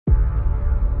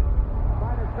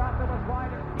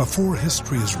Before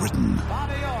history is written,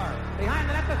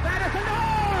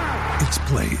 it's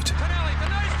played.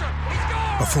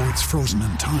 Before it's frozen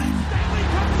in time,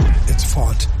 it's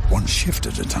fought one shift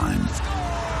at a time.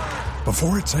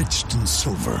 Before it's etched in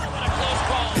silver,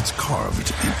 it's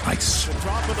carved in ice.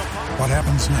 What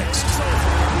happens next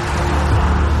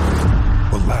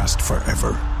will last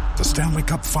forever. The Stanley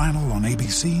Cup Final on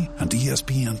ABC and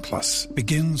ESPN Plus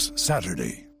begins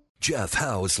Saturday. Jeff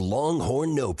Howe's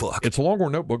Longhorn Notebook. It's a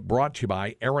Longhorn Notebook brought to you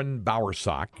by Aaron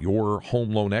Bowersock, your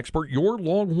home loan expert, your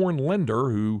Longhorn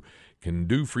lender who can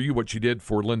do for you what you did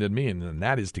for Linda and me, and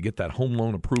that is to get that home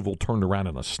loan approval turned around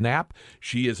in a snap.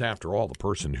 She is, after all, the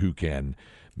person who can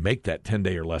make that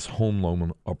 10-day or less home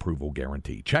loan approval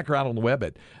guarantee. Check her out on the web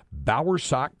at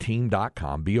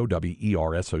bowersockteam.com,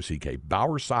 BOWERSOCK,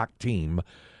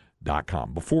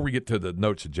 bowersockteam.com. Before we get to the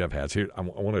notes that Jeff has here, I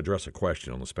want to address a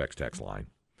question on the Specs text line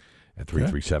at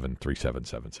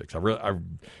 337-3776.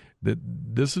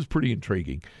 This is pretty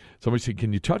intriguing. Somebody said,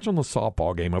 can you touch on the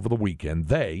softball game over the weekend?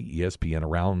 ESPN,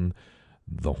 around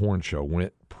the Horn Show,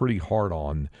 went pretty hard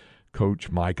on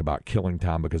Coach Mike about killing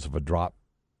time because of a drop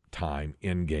time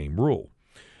in-game rule.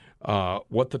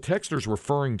 What the texter's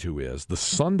referring to is the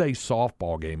Sunday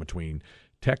softball game between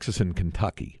Texas and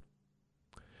Kentucky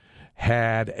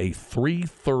had a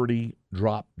 3:30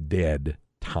 drop-dead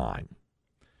time.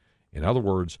 In other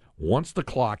words, once the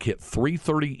clock hit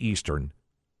 3:30 Eastern,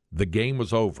 the game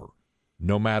was over,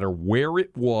 no matter where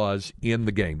it was in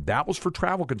the game. That was for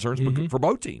travel concerns for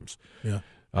both teams. Yeah,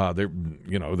 they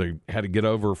had to get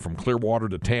over from Clearwater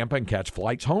to Tampa and catch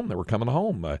flights home. They were coming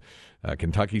home.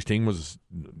 Kentucky's team was,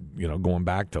 going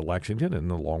back to Lexington, and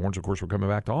the Longhorns, of course, were coming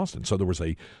back to Austin. So there was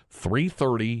a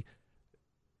 3:30,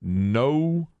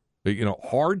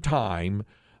 hard time,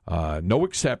 no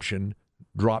exception,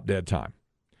 drop dead time.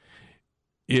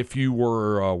 If you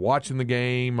were watching the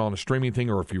game on a streaming thing,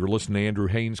 or if you were listening to Andrew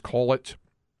Haynes call it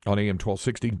on AM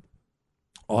 1260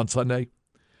 on Sunday,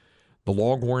 the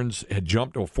Longhorns had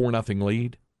jumped to a 4-0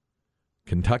 lead.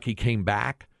 Kentucky came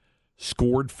back,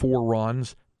 scored 4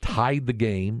 runs, tied the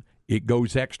game. It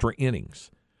goes extra innings.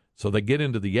 So they get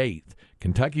into the 8th.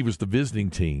 Kentucky was the visiting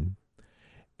team,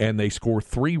 and they score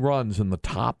 3 runs in the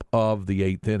top of the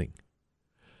 8th inning.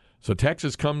 So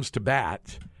Texas comes to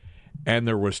bat, and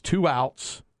there was 2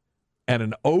 outs and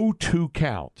an 0-2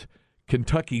 count.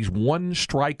 Kentucky's 1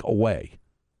 strike away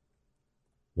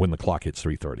when the clock hits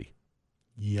 3:30.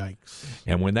 Yikes.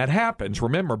 And when that happens,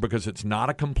 remember, because it's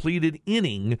not a completed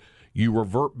inning, you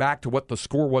revert back to what the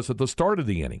score was at the start of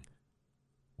the inning.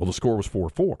 Well, the score was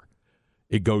 4-4.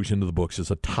 It goes into the books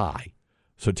as a tie.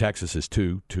 So Texas is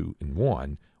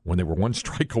 2-1. When they were 1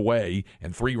 strike away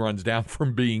and 3 runs down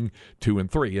from being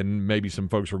 2-3. And maybe some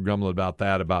folks were grumbling about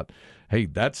that, about, hey,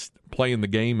 that's playing the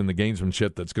game and the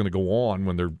gamesmanship that's going to go on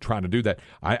when they're trying to do that.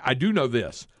 I do know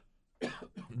this.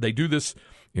 They do this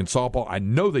in softball. I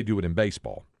know they do it in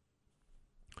baseball,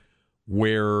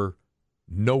 where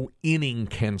no inning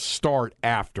can start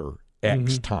after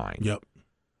X time. Yep.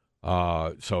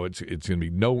 So it's going to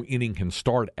be no inning can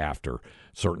start after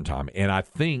certain time. And I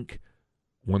think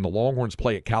when the Longhorns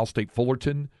play at Cal State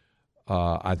Fullerton,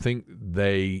 I think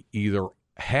they either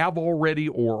have already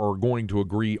or are going to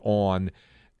agree on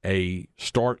a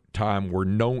start time where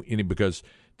no inning, because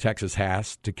Texas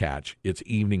has to catch its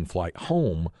evening flight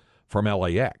home from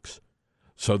LAX.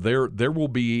 So there will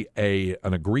be an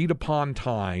agreed-upon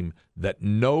time that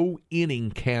no inning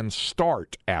can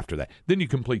start after that. Then you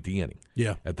complete the inning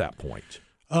at that point.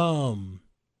 Am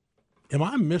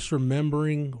I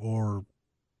misremembering or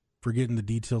forgetting the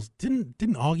details? Didn't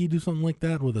Augie do something like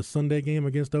that with a Sunday game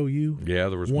against OU? Yeah,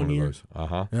 there was one of those.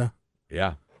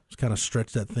 Yeah. Just kind of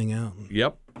stretch that thing out.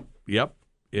 Yep.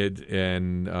 It's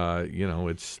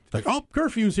like,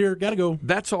 curfew's here, gotta go.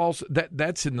 That's also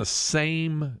that's in the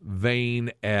same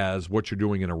vein as what you're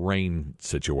doing in a rain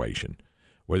situation,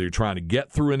 whether you're trying to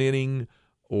get through an inning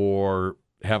or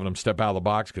having them step out of the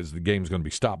box because the game's going to be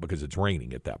stopped because it's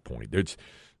raining at that point. It's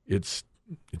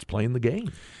playing the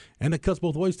game. And it cuts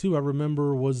both ways, too. I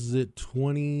remember, was it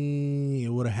 20? It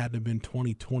would have had to have been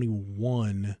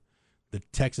 2021, the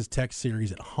Texas Tech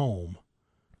series at home.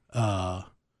 It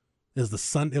was the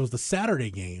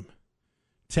Saturday game.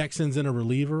 Texans in a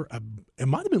reliever. It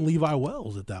might have been Levi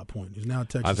Wells at that point, who's now at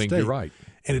Texas State. I think you're right.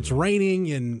 And it's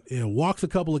raining, and walks a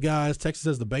couple of guys. Texas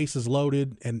has the bases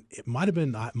loaded, and it might have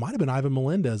been Ivan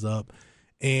Melendez up,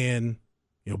 and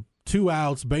 2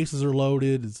 outs, bases are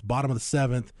loaded. It's bottom of the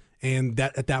 7th, and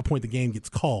at that point the game gets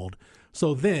called.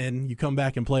 So then you come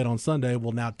back and play it on Sunday.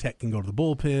 Well, now Tech can go to the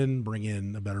bullpen, bring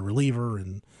in a better reliever,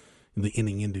 and the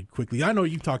inning ended quickly. I know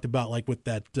you talked about, like, with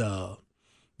that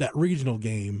regional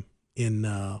game in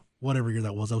whatever year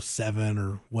that was, 07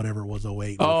 or whatever it was,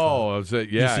 08. Oh, was it?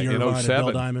 Yeah, UC in Irvine 07.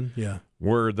 Bell Diamond, yeah.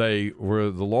 Where the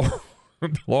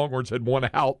Longhorns had one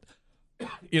out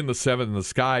in the 7th, and the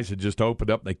skies had just opened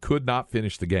up. They could not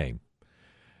finish the game.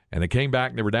 And they came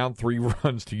back, and they were down 3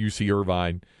 runs to UC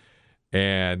Irvine.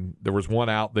 And there was one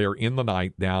out there in the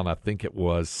ninth down, I think it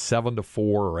was 7-4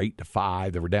 or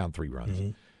 8-5. They were down 3 runs.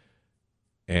 Mm-hmm.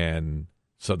 And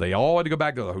so they all had to go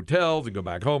back to the hotels and go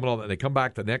back home and all that. And they come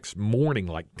back the next morning,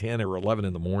 like 10 or 11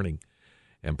 in the morning,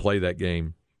 and play that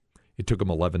game. It took them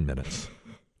 11 minutes.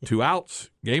 2 outs,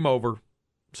 game over,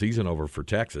 season over for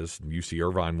Texas. And UC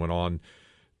Irvine went on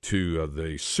to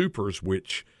the Supers,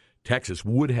 which Texas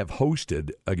would have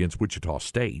hosted against Wichita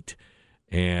State,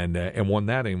 and won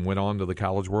that and went on to the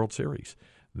College World Series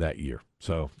that year.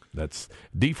 So that's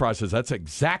D-Fry says that's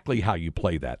exactly how you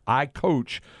play that. I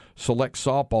coach select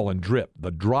softball and drip.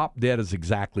 The drop dead is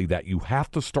exactly that. You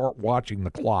have to start watching the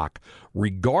clock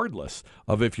regardless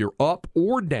of if you're up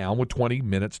or down with 20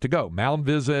 minutes to go. Mound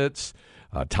visits,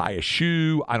 tie a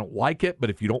shoe. I don't like it, but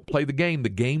if you don't play the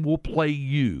game will play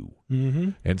you. Mm-hmm.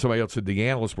 And somebody else said the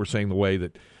analysts were saying the way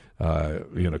that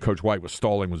Coach White was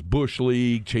stalling was Bush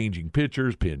League, changing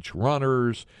pitchers, pinch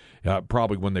runners.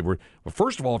 Probably when they were – well,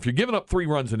 first of all, if you're giving up 3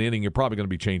 runs an inning, you're probably going to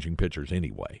be changing pitchers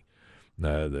anyway.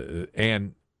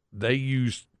 And they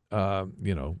used,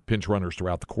 pinch runners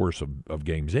throughout the course of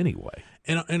games anyway.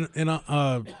 And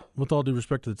with all due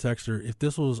respect to the texter, if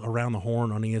this was Around the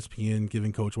Horn on ESPN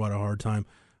giving Coach White a hard time,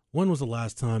 when was the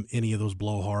last time any of those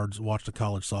blowhards watched a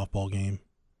college softball game?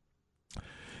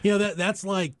 That's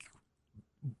like –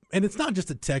 and it's not just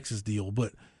a Texas deal,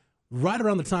 but right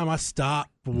around the time I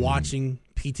stopped watching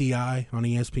PTI on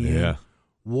ESPN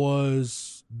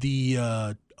was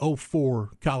the 04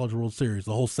 College World Series,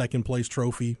 the whole second-place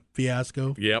trophy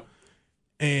fiasco. Yep.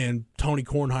 And Tony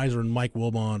Kornheiser and Mike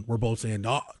Wilbon were both saying,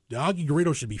 Augie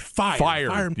Garrido should be fired.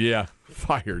 Fired. Yeah,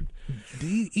 fired.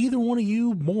 Do either one of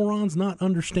you morons not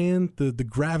understand the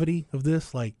gravity of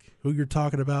this, like who you're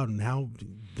talking about and how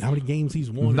many games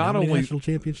he's won, how many national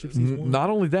championships he's won?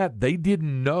 Not only that, they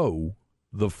didn't know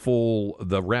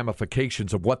the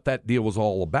ramifications of what that deal was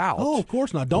all about. Oh, of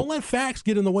course not. Don't let facts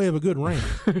get in the way of a good rant.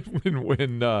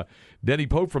 when Denny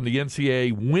Pope from the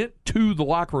NCAA went to the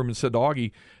locker room and said to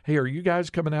Augie, "Hey, are you guys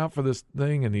coming out for this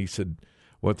thing?" And he said,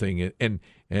 "What thing?" And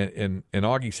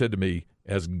Augie said to me,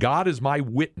 "As God is my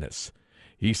witness,"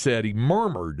 he said, he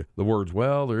murmured the words,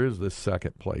 "Well, there is this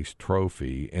second place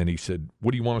trophy." And he said,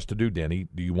 "What do you want us to do, Denny?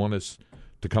 Do you want us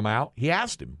to come out?" He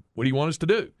asked him, "What do you want us to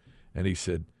do?" And he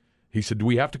said, "Do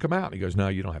we have to come out?" And he goes, "No,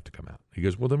 you don't have to come out." He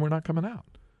goes, "Well, then we're not coming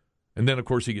out." And then, of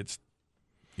course, he gets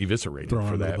eviscerated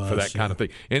for that kind of thing.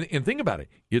 And think about it.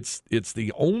 It's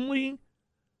the only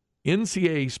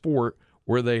NCAA sport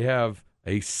where they have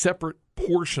a separate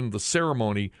portion of the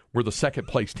ceremony where the second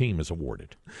place team is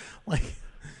awarded. Like,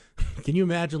 can you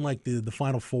imagine like the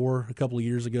Final Four a couple of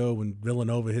years ago when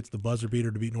Villanova hits the buzzer beater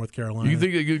to beat North Carolina? You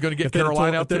think you're going to get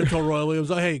Carolina out there? If they told Roy Williams,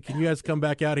 "Hey, can you guys come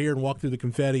back out here and walk through the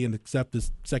confetti and accept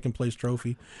this second place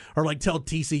trophy?" Or like tell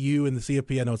TCU and the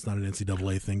CFP, I know it's not an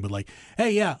NCAA thing, but like,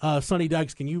 "Hey, Sonny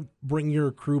Dykes, can you bring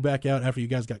your crew back out after you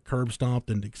guys got curb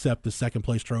stomped and accept the second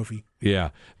place trophy?" Yeah,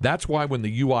 that's why when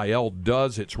the UIL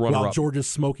does its runner-up, while Georgia's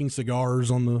smoking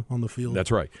cigars on the field. That's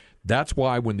right. That's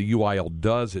why when the UIL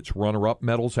does its runner-up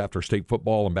medals after state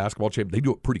football and basketball champion, they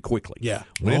do it pretty quickly. Yeah.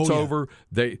 When it's over,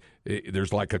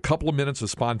 there's like a couple of minutes of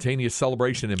spontaneous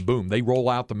celebration, and boom, they roll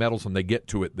out the medals and they get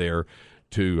to it there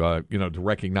to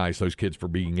recognize those kids for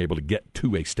being able to get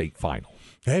to a state final.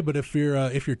 Hey, but if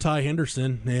you're Ty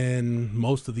Henderson and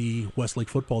most of the Westlake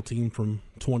football team from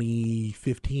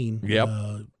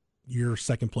 2015, your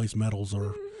second place medals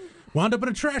are wound up in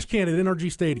a trash can at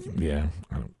NRG Stadium. Yeah,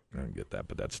 I don't get that,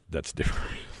 but that's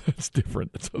different. That's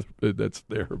different. That's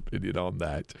their opinion on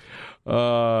that.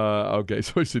 Okay,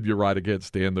 so I said you're right. I can't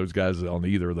stand those guys on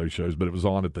either of those shows, but it was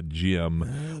on at the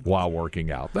gym while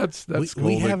working out. That's cool.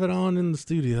 We have it on in the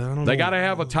studio. I don't know. They got to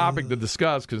have a topic to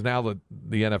discuss because now that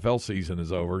the NFL season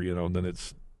is over, then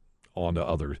it's on to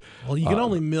others. Well, you can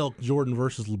only milk Jordan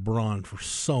versus LeBron for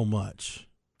so much.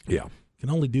 Yeah. You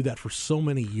can only do that for so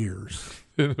many years.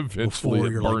 And eventually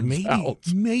it burns out.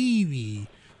 Maybe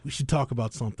we should talk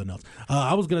about something else.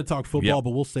 I was going to talk football, but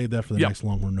we'll save that for the next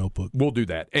Longhorn Notebook. We'll do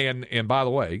that. And by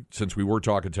the way, since we were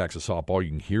talking Texas softball, you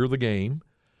can hear the game,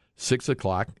 6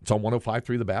 o'clock. It's on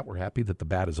 105.3 The Bat. We're happy that the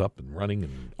Bat is up and running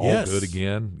and all good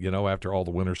again, after all the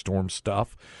winter storm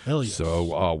stuff. Hell yes.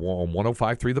 So on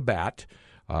 105.3 The Bat,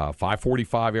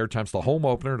 5:45 airtime's the home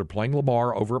opener. They're playing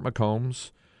Lamar over at McCombs.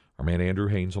 Our man Andrew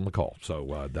Haynes on the call,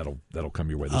 so that'll come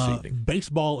your way this evening.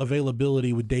 Baseball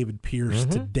availability with David Pierce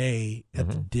today at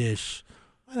the Dish.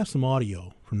 might have some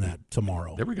audio from that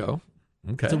tomorrow. There we go.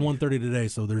 Okay. It's at 1:30 today,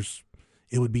 so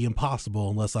it would be impossible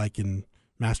unless I can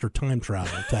master time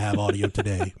travel to have audio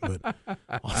today. But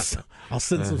I'll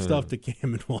send some stuff to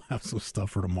Cam, and we'll have some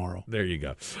stuff for tomorrow. There you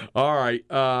go. All right.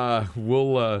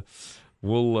 We'll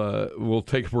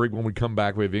take a break. When we come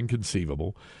back, we have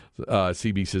Inconceivable.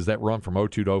 CB says that run from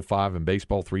 02 to 05 in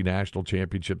baseball, 3 national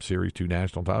championship series, 2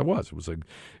 national titles. It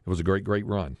was a great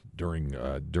run during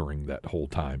that whole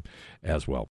time as well.